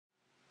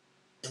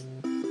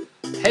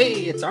Hey,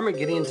 it's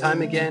Armageddon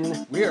time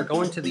again. We are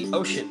going to the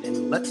ocean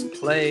and let's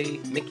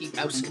play Mickey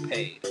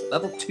Mousecapade,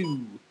 level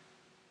 2.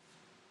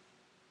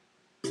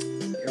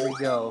 Here we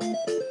go.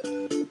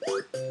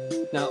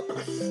 Now,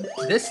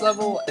 this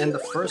level and the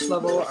first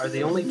level are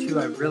the only two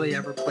I've really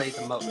ever played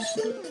the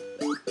most.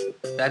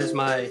 That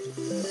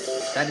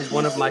is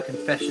one of my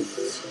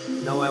confessions.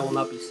 No, I will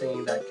not be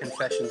singing that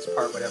Confessions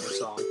Part Whatever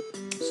song.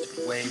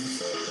 Stupid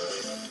waves.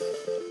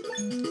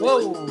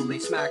 Holy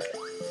smack.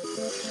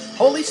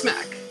 Holy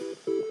smack!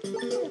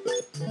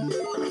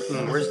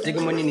 Where's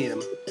Diggum when you need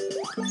him?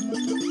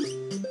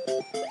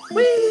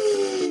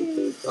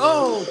 Whee!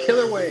 Oh,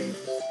 killer wave.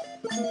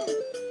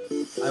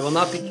 I will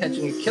not be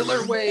catching a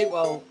killer wave.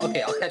 Well,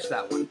 okay, I'll catch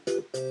that one.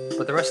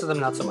 But the rest of them,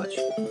 not so much.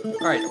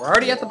 Alright, we're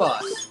already at the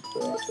boss.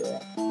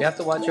 You have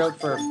to watch out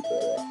for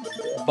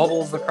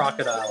Bubbles the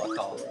Crocodile, I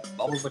call him.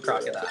 Bubbles the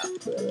Crocodile.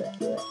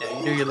 Yeah,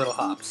 you do your little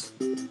hops.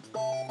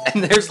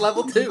 And there's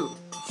level 2.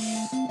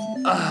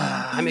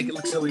 I make it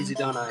look so easy,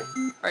 don't I?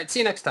 Alright, see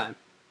you next time.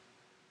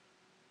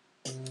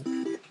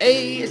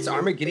 Hey, it's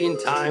Armageddon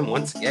time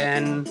once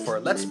again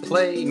for Let's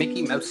Play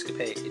Mickey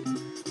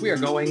Mousecapade. We are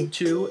going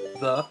to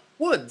the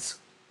woods.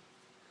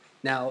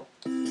 Now,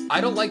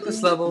 I don't like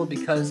this level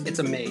because it's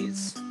a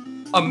maze.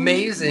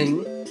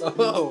 Amazing!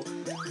 Oh,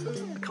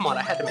 come on,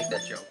 I had to make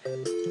that joke.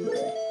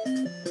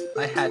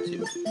 I had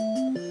to.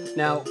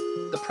 Now,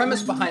 the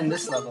premise behind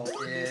this level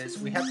is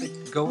we have to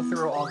go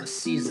through all the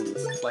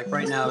seasons. Like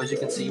right now, as you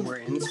can see, we're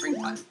in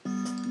springtime.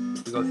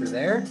 We go through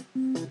there,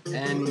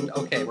 and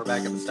okay, we're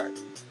back at the start.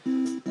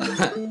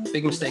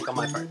 Big mistake on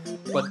my part.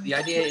 But the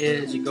idea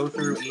is you go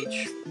through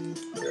each,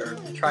 or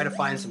you try to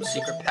find some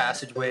secret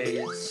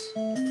passageways,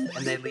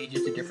 and they lead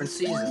you to different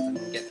seasons, and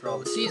you get through all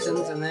the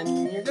seasons, and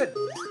then you're good.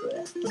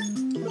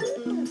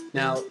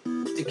 Now,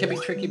 it can be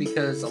tricky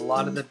because a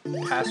lot of the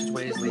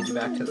passageways lead you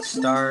back to the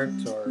start,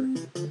 or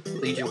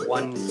lead you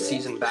one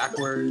season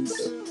backwards.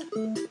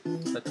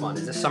 But come on,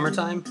 is this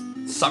summertime?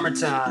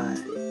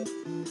 Summertime!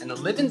 And the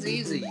living's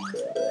easy.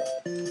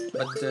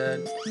 But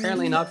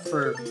apparently not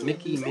for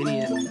Mickey, Minnie,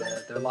 and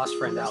their lost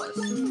friend Alice.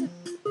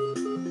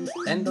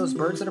 And those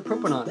birds that are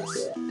pooping on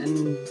us.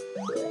 And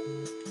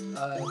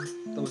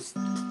those,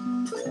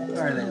 what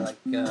are they, like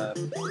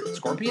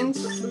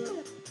scorpions?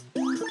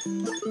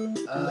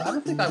 I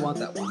don't think I want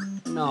that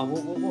one. No,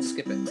 we'll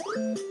skip it.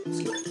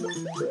 Skip it.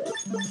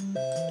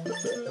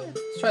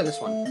 Let's try this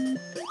one.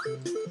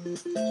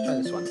 Let's try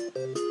this one.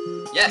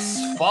 Yes,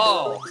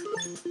 fall!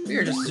 We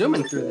are just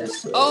zooming through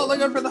this. Oh, look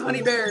out for the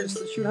honey bears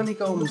that shoot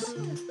honeycombs.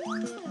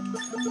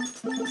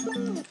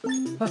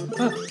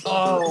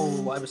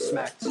 Oh, I was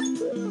smacked. Come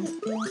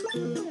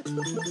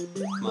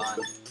on.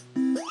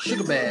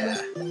 Sugar bear.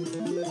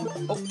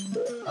 Oh,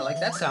 I like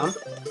that sound.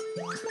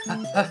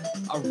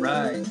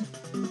 Alright.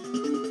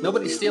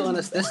 Nobody's stealing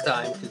us this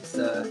time, because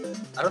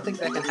I don't think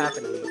that can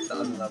happen in the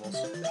other levels.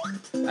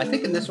 I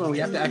think in this one we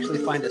have to actually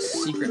find a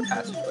secret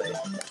passageway.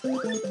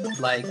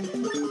 Like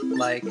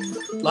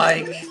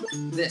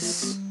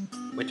this.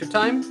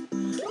 Wintertime?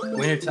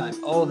 Wintertime.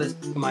 Oh,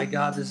 my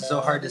god, this is so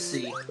hard to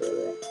see.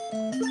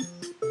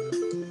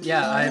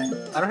 Yeah, I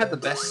don't have the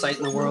best sight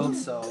in the world,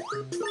 so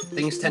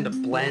things tend to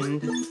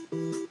blend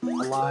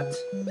a lot.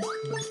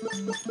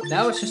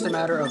 Now it's just a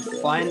matter of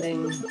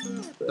finding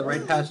the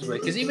right passageway.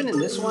 Because even in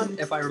this one,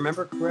 if I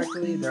remember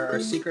correctly, there are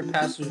secret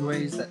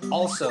passageways that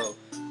also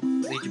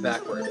lead you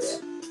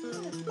backwards.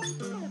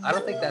 I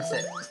don't think that's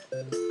it.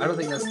 I don't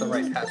think that's the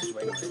right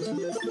passageway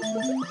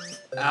anyways.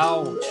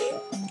 Ouch.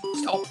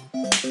 Stop.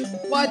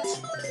 What?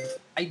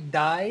 I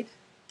died?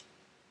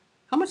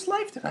 How much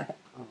life did I have?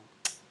 Oh.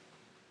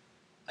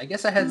 I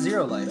guess I had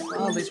 0 life.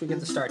 Well, at least we get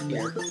to start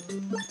here.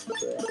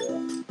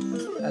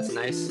 That's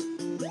nice.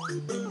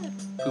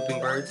 Pooping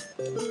birds.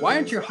 Why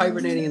aren't you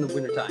hibernating in the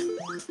wintertime?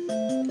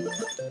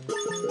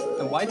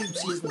 And why do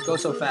seasons go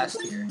so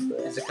fast here?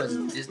 Is it because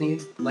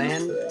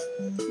Disneyland?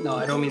 No,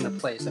 I don't mean the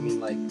place. I mean,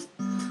 like,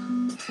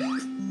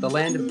 the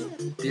land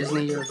of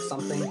Disney or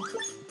something.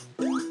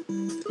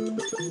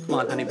 Come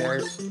on, honey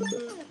bears.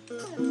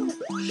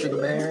 Sugar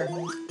bear.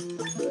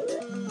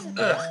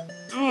 Ugh.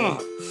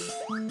 Ugh.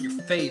 Your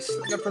face.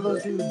 Look out for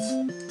those dudes.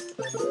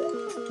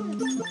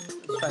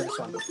 Let's try this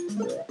one.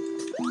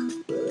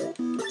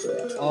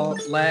 Oh,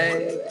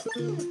 lag.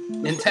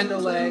 Nintendo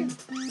lag.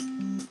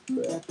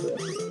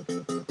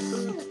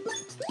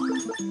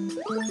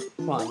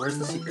 Come on, where's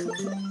the secret?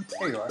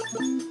 There you are.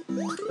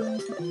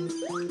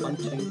 1,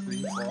 2,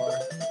 3, 4.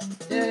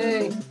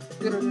 Yay!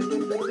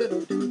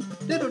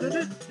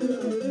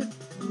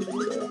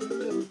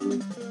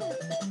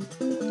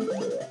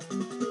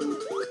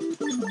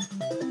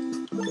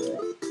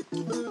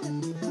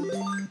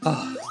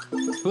 Oh,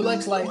 who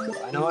likes life?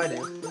 I know I do.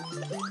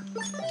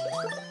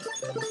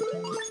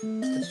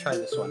 Let's try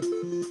this one.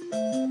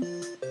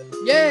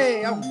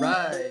 Yay!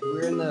 Alright!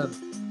 We're in the...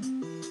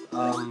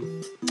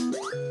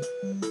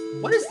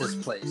 what is this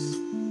place?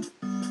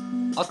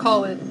 I'll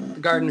call it the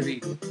Garden of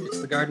Eden.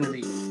 It's the Garden of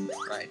Eden.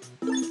 Right.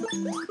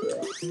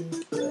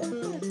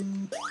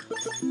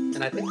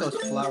 And I think those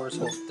flowers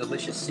hold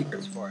delicious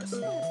secrets for us.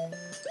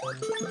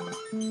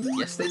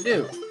 Yes, they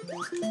do.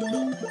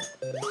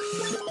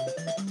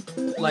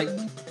 Like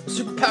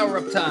super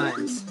power-up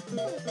times.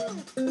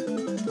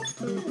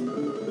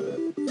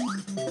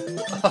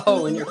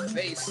 Oh, in your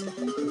face.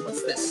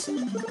 What's this?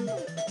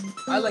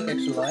 I like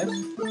extra lives.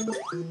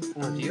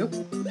 Oh, do you?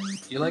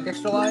 Do you like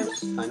extra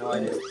lives? I know I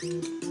do.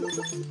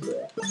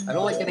 I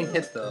don't like getting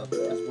hit though,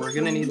 because we're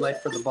gonna need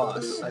life for the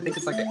boss. I think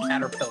it's like a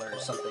caterpillar or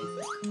something.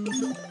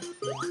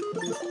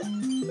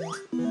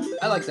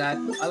 I like that.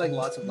 I like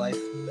lots of life.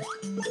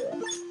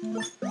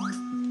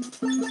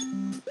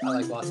 I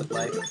like lots of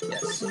life.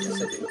 Yes,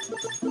 yes I do.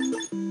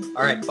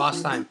 Alright,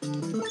 boss time.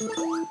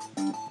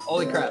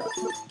 Holy crap.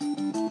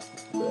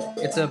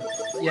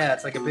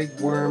 It's like a big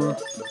worm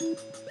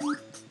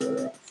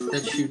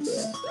that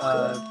shoots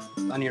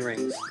onion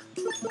rings.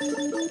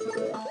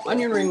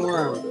 Onion ring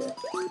worm.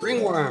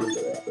 Ringworm.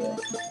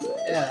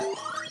 Yeah.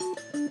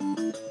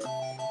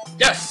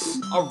 Yes!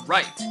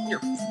 Alright!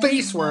 Your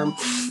face worm!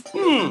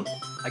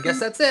 I guess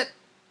that's it.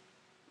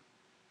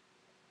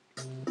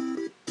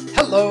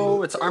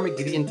 Hello, it's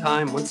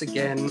ArmagideonTime once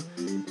again,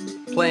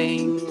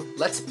 playing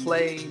Let's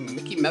Play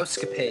Mickey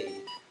Mousecapade.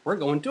 We're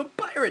going to a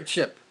pirate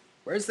ship.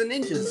 Where's the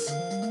ninjas?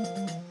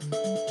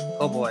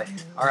 Oh boy.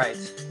 Alright.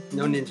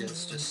 No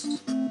ninjas,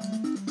 just...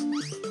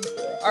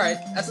 Alright,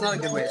 that's not a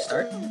good way to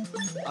start.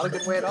 Not a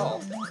good way at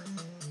all.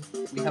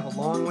 We have a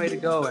long way to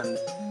go and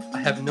I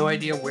have no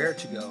idea where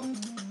to go.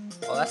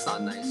 Well, that's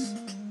not nice.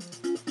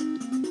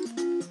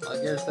 Well,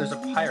 I guess there's a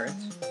pirate.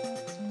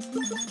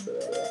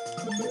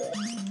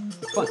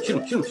 Come on, shoot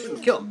him, shoot him, shoot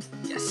him, kill him.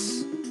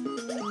 Yes.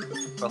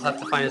 We'll have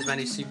to find as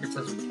many secrets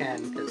as we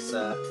can, because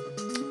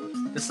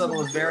this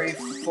level is very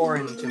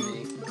foreign to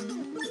me.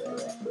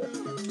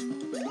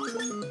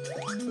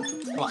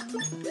 Come on.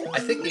 I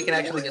think it can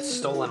actually get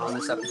stolen on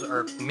this episode,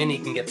 or Minnie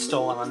can get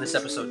stolen on this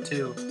episode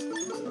too.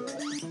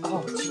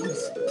 Oh,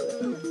 jeez.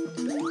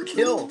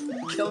 Kill!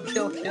 Kill,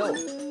 kill, kill.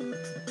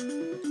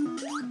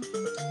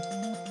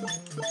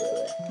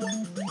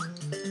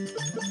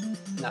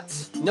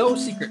 Nuts. No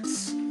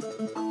secrets.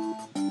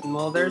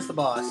 Well, there's the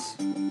boss.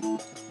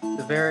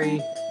 The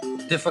very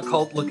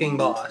difficult-looking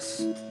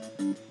boss.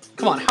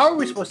 Come on, how are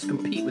we supposed to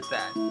compete with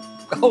that?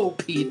 Oh,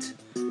 Pete.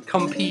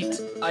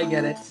 Compete. I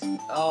get it.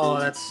 Oh,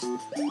 that's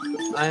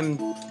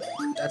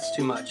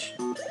too much.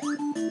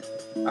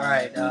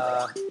 Alright,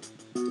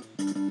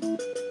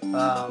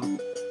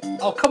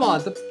 oh, come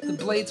on, the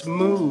blades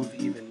move,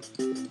 even.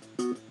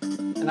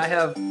 And I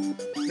have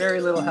very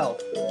little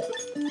health.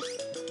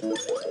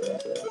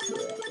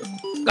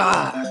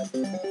 Ah!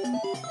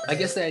 I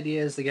guess the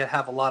idea is to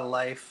have a lot of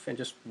life and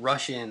just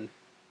rush in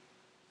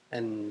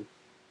and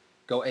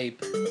go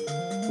ape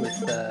with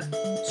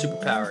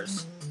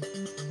superpowers.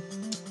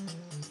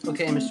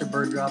 Okay, Mr.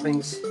 Bird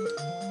Droppings.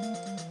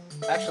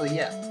 Actually,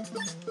 yeah.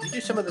 You do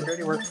some of the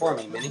dirty work for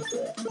me, Minnie.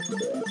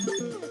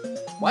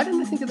 Why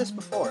didn't I think of this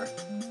before?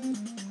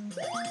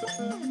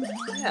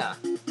 Yeah.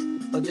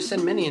 I'll just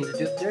send Minnie in to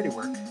do the dirty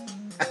work.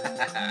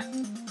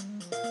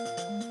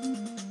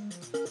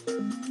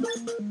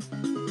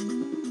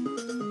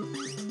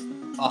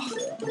 Oh.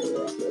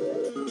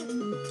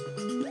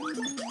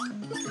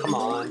 Come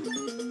on.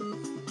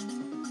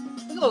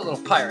 Look at those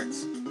little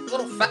pirates.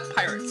 Little fat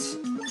pirates.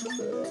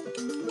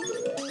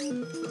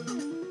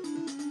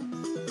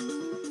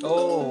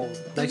 Oh,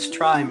 nice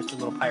try, Mr.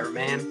 Little Pirate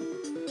Man.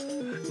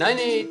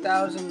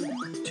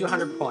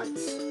 98,200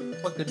 points.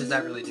 What good does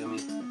that really do me?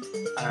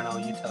 I don't know,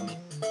 you tell me.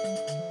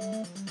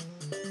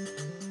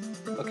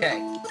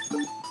 Okay.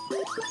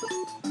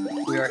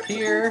 We are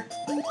here.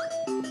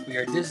 We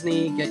are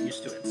Disney. Get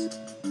used to it.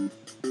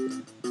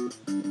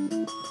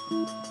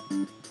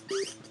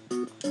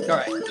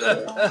 Alright.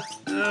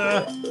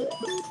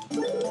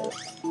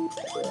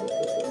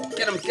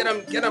 Get him, get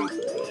him, get him!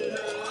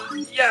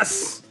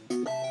 Yes!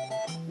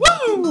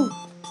 Woo!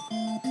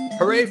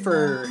 Hooray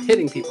for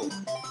hitting people.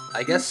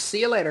 I guess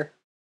see you later.